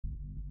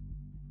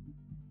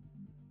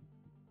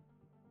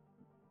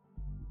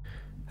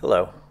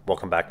Hello,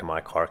 welcome back to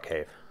my car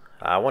cave.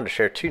 I wanted to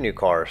share two new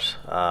cars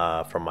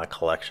from my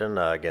collection.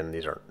 Again,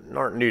 these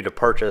aren't new to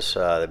purchase.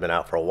 They've been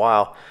out for a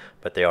while,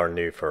 but they are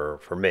new for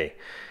me.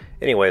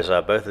 Anyways,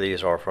 both of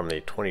these are from the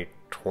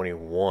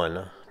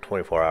 2021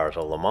 24 Hours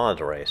of Le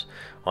Mans race.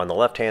 On the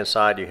left-hand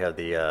side, you have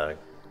the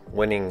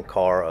winning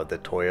car of the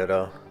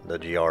Toyota, the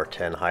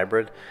GR10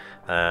 hybrid.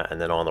 And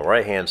then on the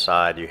right-hand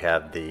side, you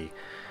have the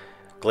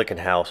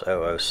Glickenhaus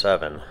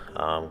 007.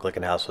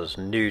 Glickenhaus was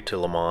new to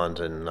Le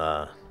Mans in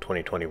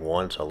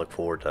 2021, so I look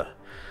forward to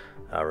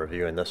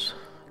reviewing this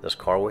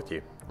car with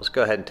you. Let's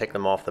go ahead and take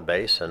them off the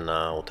base, and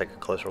we'll take a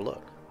closer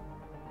look.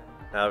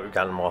 Now that we've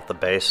got them off the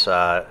base,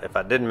 if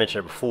I didn't mention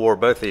it before,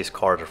 both of these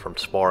cars are from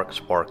Spark.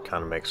 Spark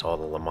kind of makes all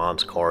the Le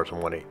Mans cars in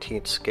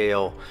 1/18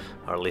 scale,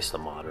 or at least the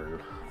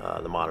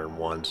modern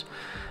ones.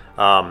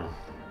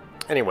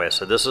 Anyway,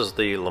 so this is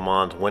the Le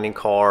Mans winning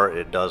car.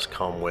 It does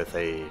come with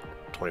a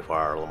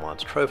 24-hour Le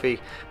Mans trophy.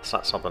 It's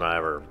not something I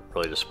ever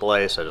really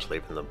display, so I just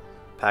leave it in the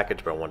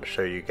package, but I wanted to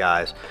show you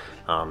guys.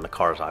 The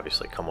cars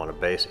obviously come on a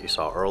base that you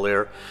saw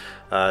earlier.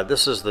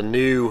 This is the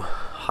new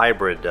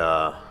hybrid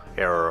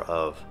era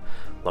of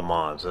Le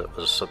Mans. It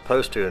was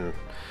supposed to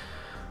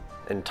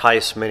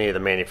entice many of the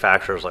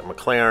manufacturers like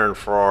McLaren,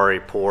 Ferrari,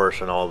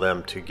 Porsche, and all of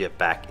them to get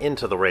back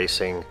into the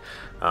racing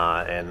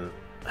and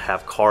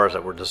have cars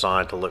that were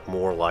designed to look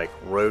more like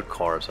road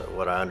cars.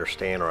 What I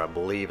understand, or I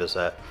believe, is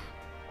that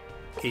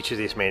each of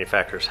these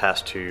manufacturers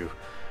has to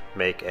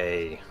make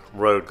a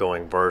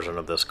road-going version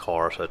of this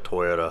car. So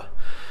Toyota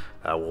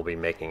will be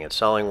making and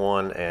selling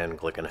one, and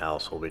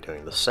Glickenhaus will be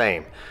doing the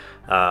same.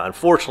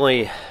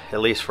 Unfortunately,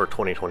 at least for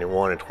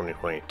 2021 and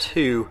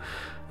 2022,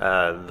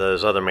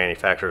 those other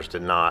manufacturers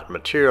did not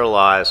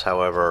materialize.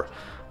 However,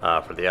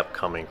 for the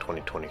upcoming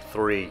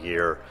 2023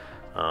 year,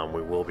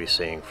 we will be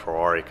seeing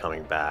Ferrari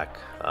coming back,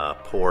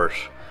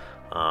 Porsche,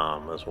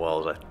 as well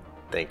as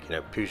I think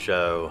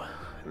Peugeot,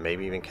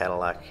 maybe even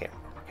Cadillac. I can't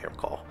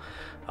recall.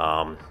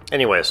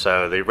 Anyway,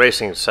 so the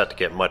racing is set to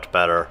get much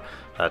better.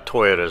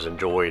 Toyota's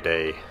enjoyed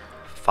a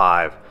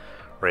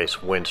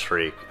 5-race win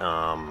streak,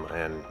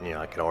 and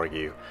I could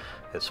argue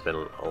it's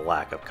been a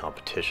lack of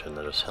competition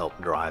that has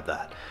helped drive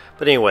that.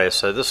 But anyway,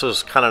 so this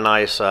is kind of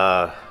nice,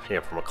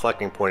 from a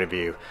collecting point of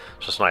view.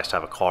 It's just nice to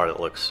have a car that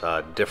looks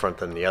different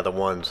than the other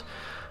ones.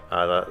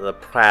 The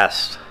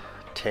past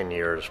 10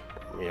 years,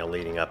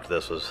 leading up to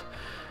this was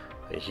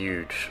a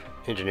huge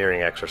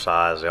engineering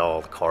exercise.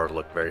 All the cars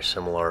look very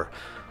similar.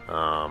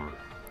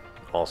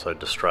 Also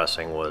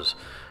distressing was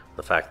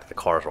the fact that the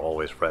cars were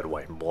always red,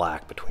 white, and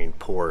black between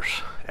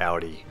Porsche,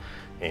 Audi,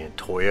 and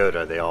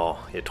Toyota.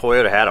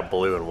 Toyota had a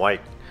blue and white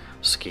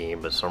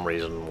scheme, but for some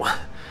reason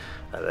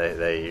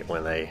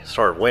when they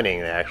started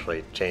winning, they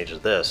actually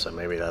changed this. So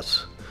maybe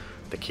that's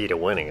the key to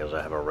winning, is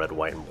to have a red,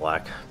 white, and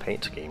black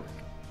paint scheme.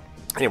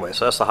 Anyway,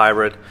 so that's the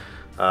hybrid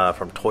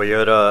from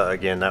Toyota.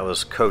 Again, that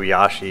was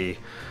Kobayashi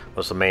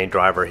was the main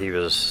driver.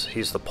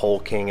 He's the pole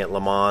king at Le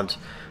Mans,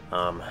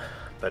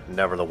 but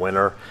never the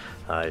winner.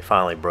 He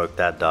finally broke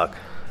that duck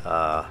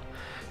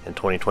in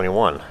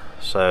 2021.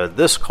 So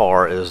this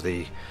car is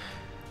the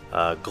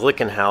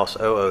Glickenhaus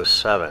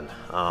 007.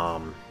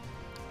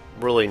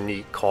 Really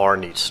neat car,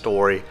 neat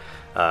story.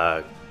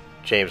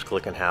 James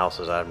Glickenhaus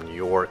is out of New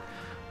York,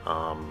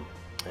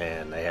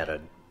 and they had a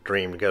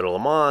dream to go to Le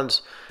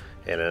Mans.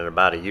 And in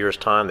about a year's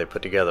time, they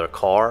put together a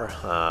car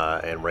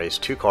and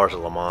raced 2 cars at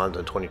Le Mans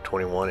in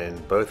 2021,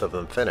 and both of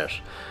them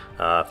finished,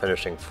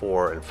 finishing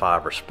 4 and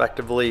 5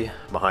 respectively,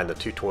 behind the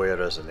 2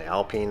 Toyotas and the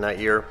Alpine that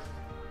year.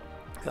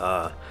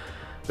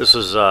 This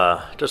is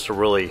just a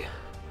really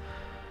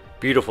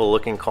beautiful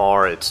looking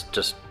car. It's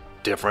just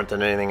different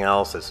than anything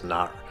else. It's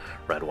not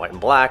red, white, and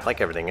black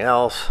like everything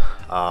else.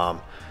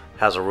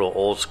 Has a real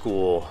old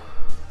school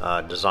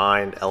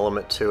design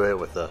element to it,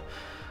 with the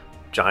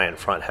giant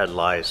front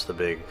headlights, the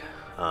big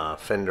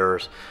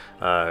fenders.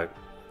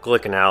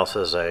 Glickenhaus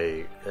is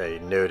a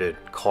noted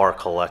car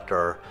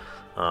collector,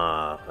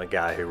 a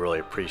guy who really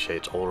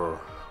appreciates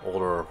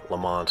older Le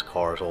Mans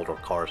cars, older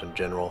cars in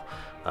general.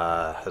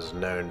 Is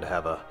known to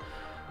have a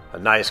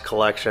nice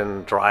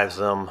collection, drives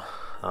them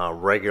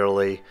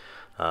regularly,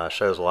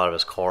 shows a lot of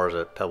his cars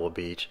at Pebble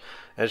Beach,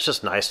 and it's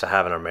just nice to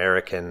have an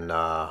American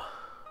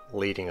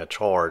leading a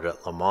charge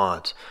at Le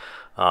Mans.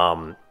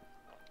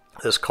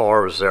 This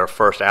car was their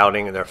first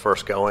outing and their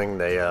first going.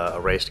 They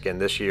raced again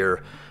this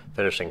year,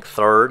 finishing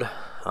 3rd.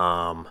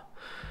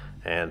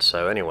 And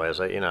so anyways,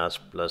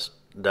 that's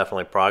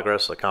definitely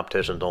progress. The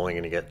competition's only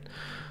going to get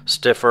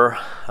stiffer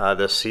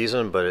this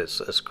season, but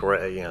it's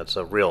great. It's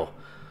a real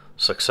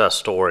success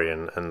story,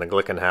 and the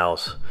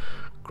Glickenhaus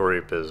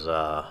group is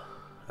an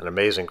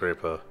amazing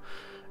group of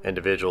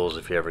individuals.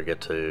 If you ever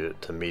get to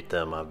meet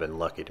them, I've been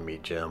lucky to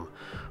meet Jim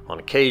on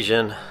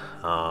occasion,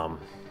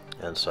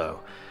 and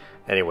so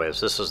anyways,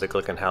 this is the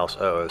Glickenhaus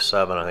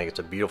 007. I think it's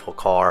a beautiful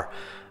car.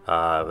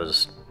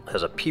 It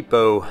has a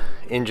Pipo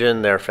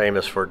engine. They're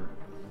famous for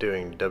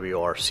doing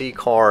WRC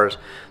cars.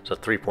 It's a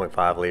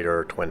 3.5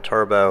 liter twin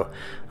turbo.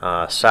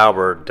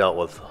 Sauber dealt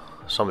with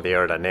some of the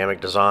aerodynamic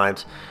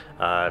designs.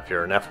 If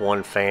you're an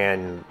F1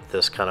 fan,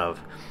 this kind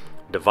of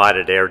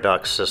divided air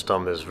duct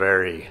system is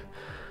very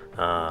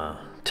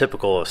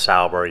typical of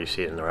Sauber. You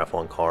see it in their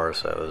F1 cars,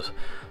 so it was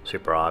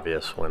super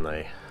obvious when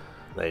they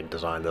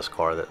designed this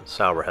car that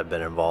Sauber had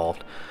been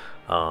involved.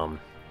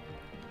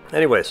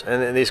 Anyways,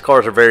 and these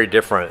cars are very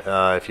different.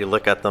 If you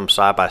look at them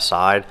side by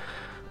side,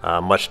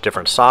 much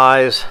different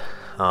size.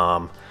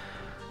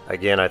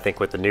 Again, I think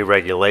with the new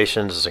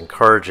regulations is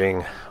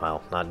encouraging,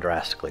 well, not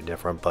drastically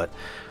different, but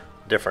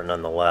different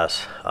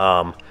nonetheless.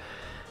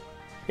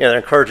 They're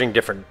encouraging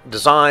different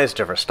designs,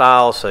 different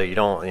styles, so you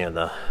don't,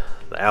 the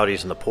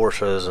Audis and the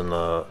Porsches and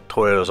the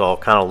Toyotas all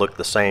kind of look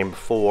the same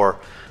before.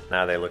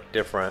 Now they look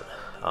different.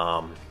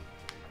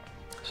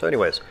 So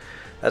anyways,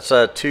 that's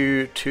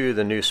two of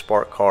the new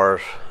Spark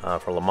cars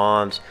for Le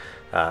Mans.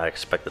 I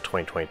expect the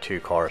 2022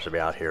 cars to be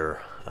out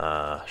here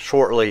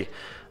shortly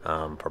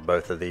for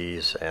both of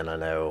these. And I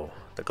know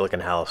the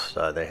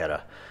Glickenhaus, they had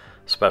a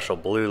special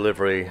blue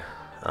livery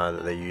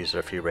that they used at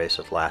a few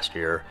races last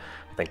year.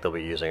 I think they'll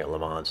be using it at Le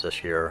Mans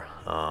this year.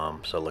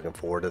 So looking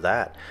forward to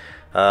that.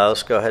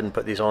 Let's go ahead and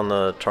put these on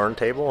the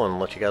turntable and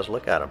let you guys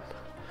look at them.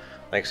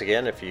 Thanks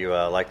again. If you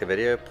like the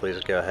video,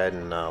 please go ahead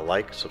and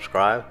like,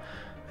 subscribe,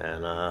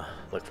 and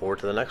look forward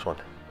to the next one.